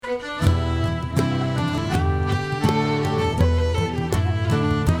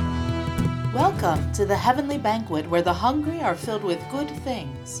to the heavenly banquet where the hungry are filled with good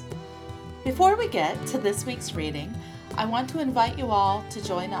things. Before we get to this week's reading, I want to invite you all to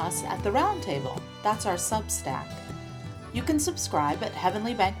join us at the Round Table. That's our Substack. You can subscribe at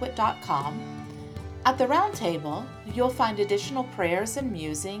heavenlybanquet.com. At the Round Table, you'll find additional prayers and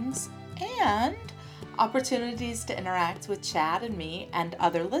musings and opportunities to interact with Chad and me and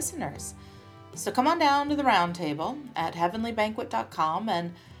other listeners. So come on down to the Round Table at heavenlybanquet.com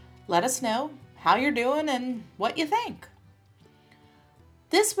and let us know how you're doing and what you think.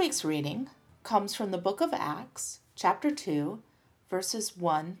 This week's reading comes from the book of Acts, chapter 2, verses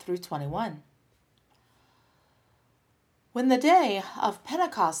 1 through 21. When the day of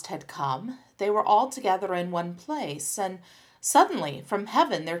Pentecost had come, they were all together in one place, and suddenly from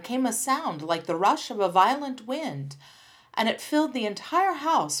heaven there came a sound like the rush of a violent wind, and it filled the entire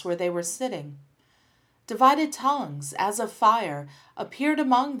house where they were sitting. Divided tongues, as of fire, appeared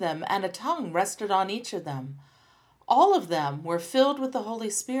among them, and a tongue rested on each of them. All of them were filled with the Holy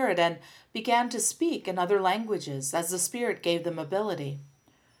Spirit and began to speak in other languages, as the Spirit gave them ability.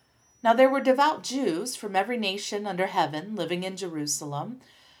 Now there were devout Jews from every nation under heaven living in Jerusalem,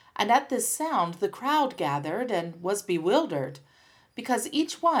 and at this sound the crowd gathered and was bewildered, because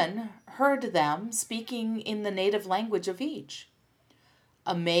each one heard them speaking in the native language of each.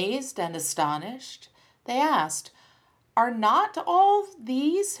 Amazed and astonished, they asked, "Are not all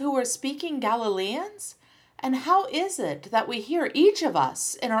these who are speaking Galileans? And how is it that we hear each of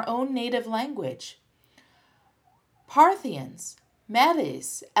us in our own native language?" Parthians,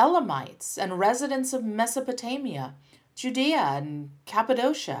 Medes, Elamites, and residents of Mesopotamia, Judea and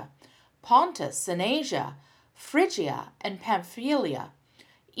Cappadocia, Pontus and Asia, Phrygia and Pamphylia,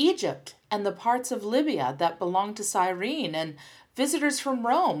 Egypt and the parts of Libya that belong to Cyrene, and visitors from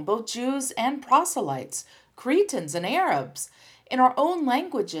Rome, both Jews and proselytes, Cretans and Arabs. In our own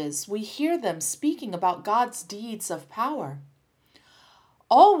languages, we hear them speaking about God's deeds of power.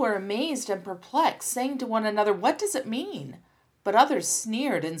 All were amazed and perplexed, saying to one another, "What does it mean?" But others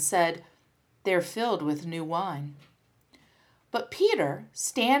sneered and said, "They're filled with new wine." But Peter,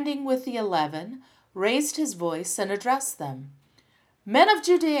 standing with the 11, raised his voice and addressed them. "Men of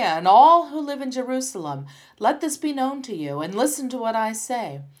Judea and all who live in Jerusalem, let this be known to you, and listen to what I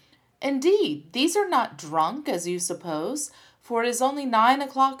say. Indeed, these are not drunk, as you suppose, for it is only 9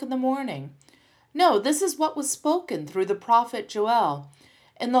 o'clock in the morning. No, this is what was spoken through the prophet Joel.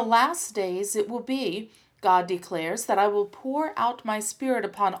 In the last days it will be, God declares, that I will pour out my Spirit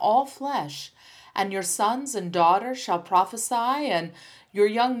upon all flesh, and your sons and daughters shall prophesy, and your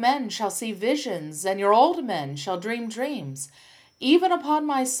young men shall see visions, and your old men shall dream dreams. Even upon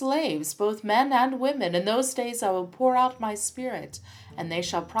my slaves, both men and women, in those days I will pour out my Spirit, and they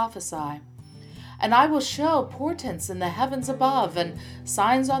shall prophesy. And I will show portents in the heavens above, and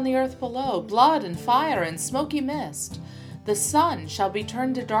signs on the earth below, blood and fire and smoky mist. The sun shall be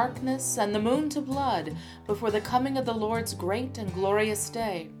turned to darkness, and the moon to blood, before the coming of the Lord's great and glorious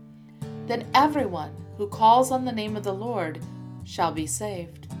day. Then everyone who calls on the name of the Lord shall be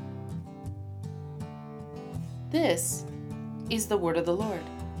saved." This is the word of the Lord.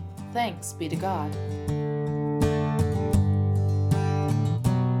 Thanks be to God.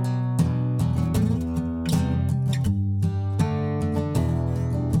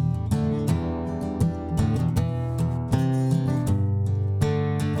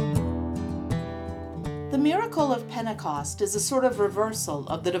 The miracle of Pentecost is a sort of reversal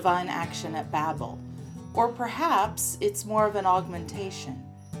of the divine action at Babel, or perhaps it's more of an augmentation.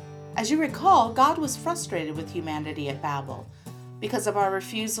 As you recall, God was frustrated with humanity at Babel because of our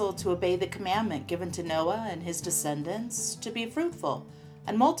refusal to obey the commandment given to Noah and his descendants to be fruitful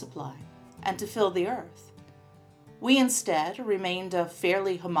and multiply and to fill the earth. We instead remained a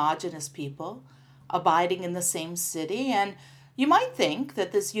fairly homogeneous people, abiding in the same city, and you might think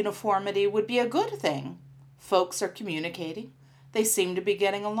that this uniformity would be a good thing. Folks are communicating. They seem to be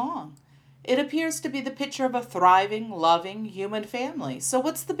getting along. It appears to be the picture of a thriving, loving human family. So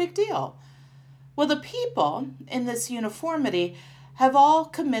what's the big deal? Well, the people in this uniformity have all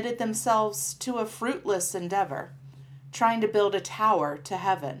committed themselves to a fruitless endeavor, trying to build a tower to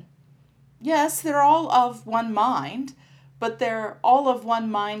heaven. Yes, they're all of one mind, but they're all of one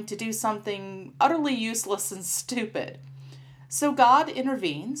mind to do something utterly useless and stupid. So God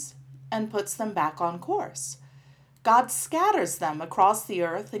intervenes and puts them back on course. God scatters them across the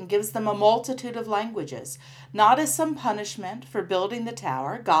earth and gives them a multitude of languages, not as some punishment for building the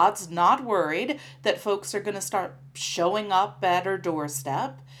tower. God's not worried that folks are going to start showing up at her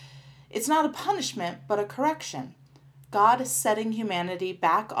doorstep. It's not a punishment, but a correction. God is setting humanity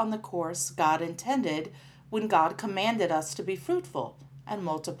back on the course God intended when God commanded us to be fruitful and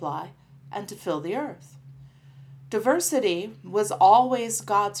multiply and to fill the earth. Diversity was always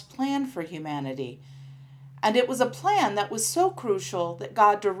God's plan for humanity, and it was a plan that was so crucial that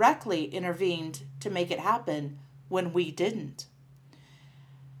God directly intervened to make it happen when we didn't.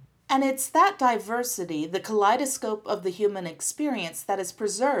 And it's that diversity, the kaleidoscope of the human experience, that is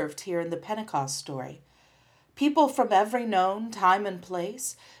preserved here in the Pentecost story. People from every known time and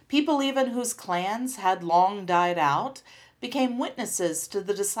place, people even whose clans had long died out, became witnesses to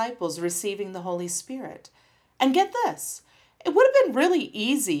the disciples receiving the Holy Spirit. And get this, it would have been really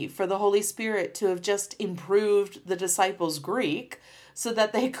easy for the Holy Spirit to have just improved the disciples' Greek so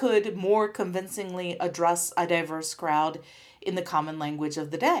that they could more convincingly address a diverse crowd in the common language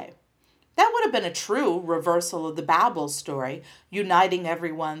of the day. That would have been a true reversal of the Babel story, uniting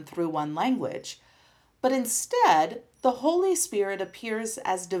everyone through one language. But instead, the Holy Spirit appears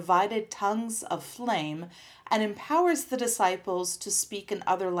as divided tongues of flame and empowers the disciples to speak in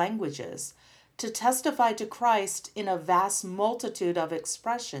other languages, to testify to Christ in a vast multitude of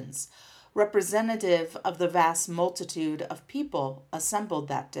expressions, representative of the vast multitude of people assembled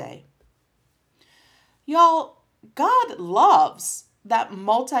that day. Y'all, God loves that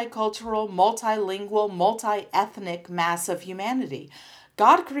multicultural, multilingual, multi-ethnic mass of humanity.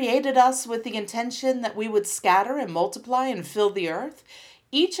 God created us with the intention that we would scatter and multiply and fill the earth,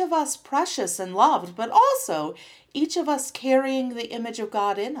 each of us precious and loved, but also each of us carrying the image of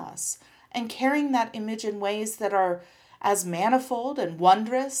God in us, and carrying that image in ways that are as manifold and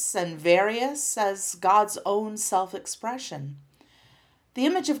wondrous and various as God's own self-expression. The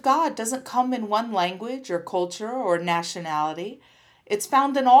image of God doesn't come in one language or culture or nationality. It's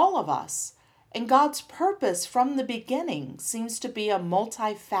found in all of us. And God's purpose from the beginning seems to be a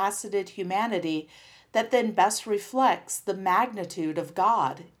multifaceted humanity that then best reflects the magnitude of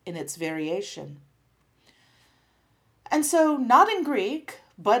God in its variation. And so, not in Greek,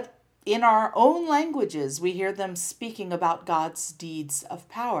 but in our own languages, we hear them speaking about God's deeds of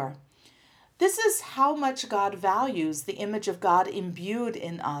power. This is how much God values the image of God imbued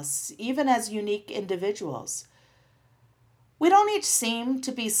in us, even as unique individuals. We don't each seem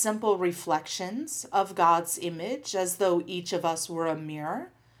to be simple reflections of God's image, as though each of us were a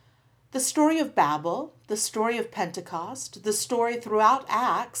mirror. The story of Babel, the story of Pentecost, the story throughout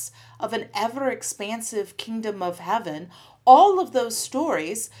Acts of an ever-expansive kingdom of heaven, all of those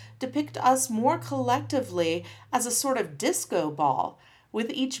stories depict us more collectively as a sort of disco ball,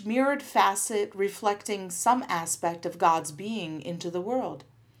 with each mirrored facet reflecting some aspect of God's being into the world.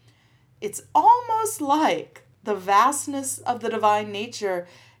 It's almost like the vastness of the divine nature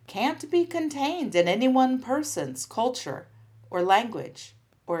can't be contained in any one person's culture or language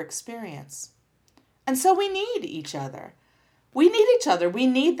or experience. And so we need each other. We need each other. We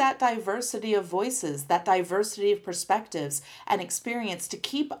need that diversity of voices, that diversity of perspectives and experience to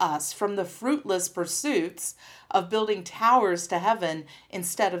keep us from the fruitless pursuits of building towers to heaven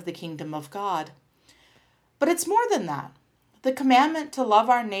instead of the kingdom of God. But it's more than that. The commandment to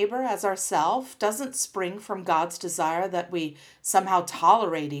love our neighbor as ourselves doesn't spring from God's desire that we somehow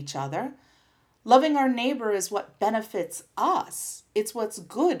tolerate each other. Loving our neighbor is what benefits us. It's what's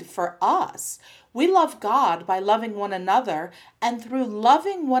good for us. We love God by loving one another, and through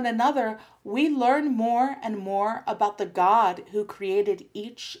loving one another, we learn more and more about the God who created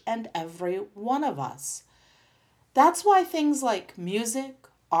each and every one of us. That's why things like music,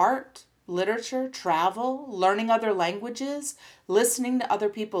 art, literature, travel, learning other languages, listening to other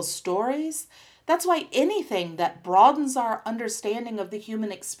people's stories, that's why anything that broadens our understanding of the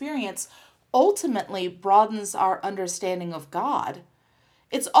human experience ultimately broadens our understanding of God.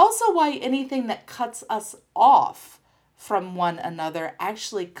 It's also why anything that cuts us off from one another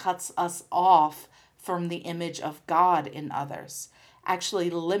actually cuts us off from the image of God in others, actually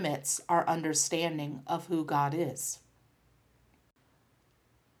limits our understanding of who God is.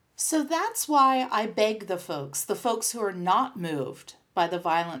 So that's why I beg the folks who are not moved by the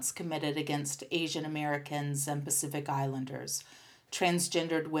violence committed against Asian Americans and Pacific Islanders,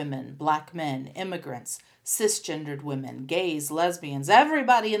 transgendered women, black men, immigrants, cisgendered women, gays, lesbians,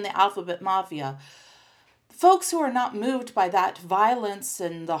 everybody in the alphabet mafia, folks who are not moved by that violence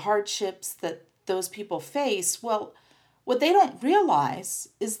and the hardships that those people face, well, what they don't realize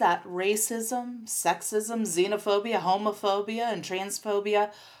is that racism, sexism, xenophobia, homophobia, and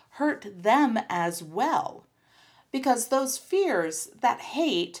transphobia hurt them as well. Because those fears, that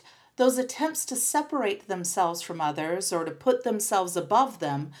hate, those attempts to separate themselves from others or to put themselves above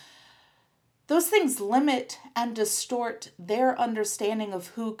them, those things limit and distort their understanding of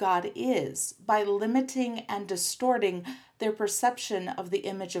who God is by limiting and distorting their perception of the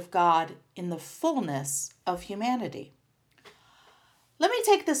image of God in the fullness of humanity. Let me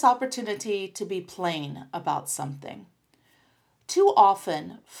take this opportunity to be plain about something. Too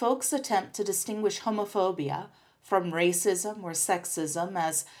often, folks attempt to distinguish homophobia from racism or sexism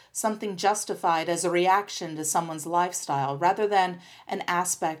as something justified as a reaction to someone's lifestyle rather than an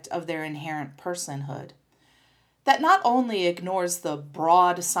aspect of their inherent personhood. That not only ignores the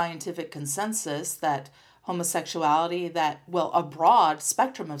broad scientific consensus that a broad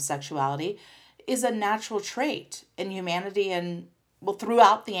spectrum of sexuality is a natural trait in humanity and,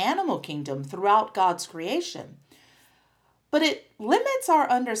 throughout the animal kingdom, throughout God's creation. But it limits our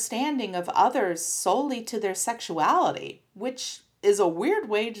understanding of others solely to their sexuality, which is a weird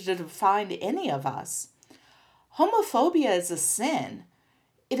way to define any of us. Homophobia is a sin.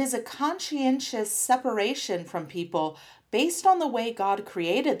 It is a conscientious separation from people based on the way God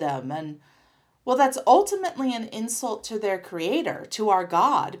created them. And, that's ultimately an insult to their creator, to our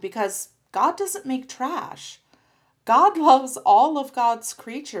God, because God doesn't make trash. God loves all of God's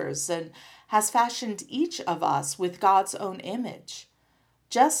creatures and has fashioned each of us with God's own image.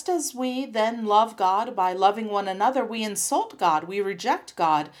 Just as we then love God by loving one another, we insult God, we reject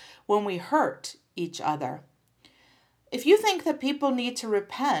God when we hurt each other. If you think that people need to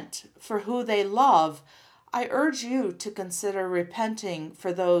repent for who they love, I urge you to consider repenting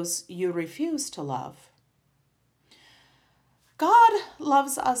for those you refuse to love. God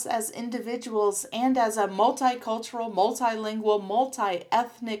loves us as individuals and as a multicultural, multilingual,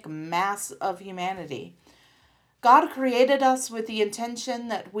 multi-ethnic mass of humanity. God created us with the intention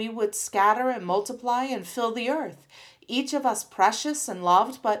that we would scatter and multiply and fill the earth, each of us precious and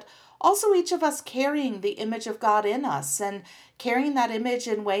loved, but also each of us carrying the image of God in us and carrying that image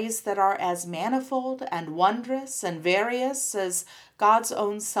in ways that are as manifold and wondrous and various as God's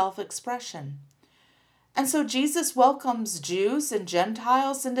own self-expression. And so Jesus welcomes Jews and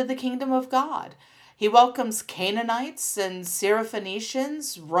Gentiles into the kingdom of God. He welcomes Canaanites and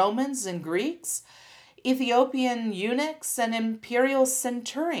Syrophoenicians, Romans and Greeks, Ethiopian eunuchs and imperial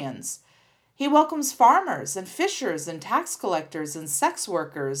centurions. He welcomes farmers and fishers and tax collectors and sex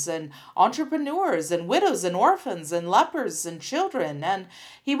workers and entrepreneurs and widows and orphans and lepers and children. And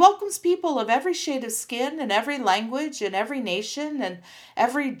he welcomes people of every shade of skin and every language and every nation and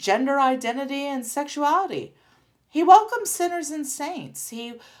every gender identity and sexuality. He welcomes sinners and saints.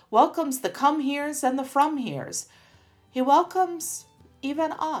 He welcomes the come-heres and the from-heres. He welcomes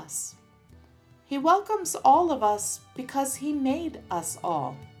even us. He welcomes all of us because he made us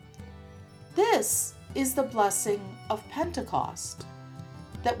all. This is the blessing of Pentecost,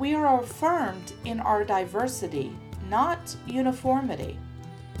 that we are affirmed in our diversity, not uniformity.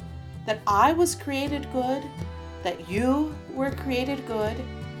 That I was created good, that you were created good,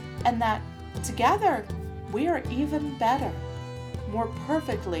 and that together we are even better, more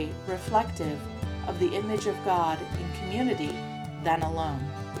perfectly reflective of the image of God in community than alone.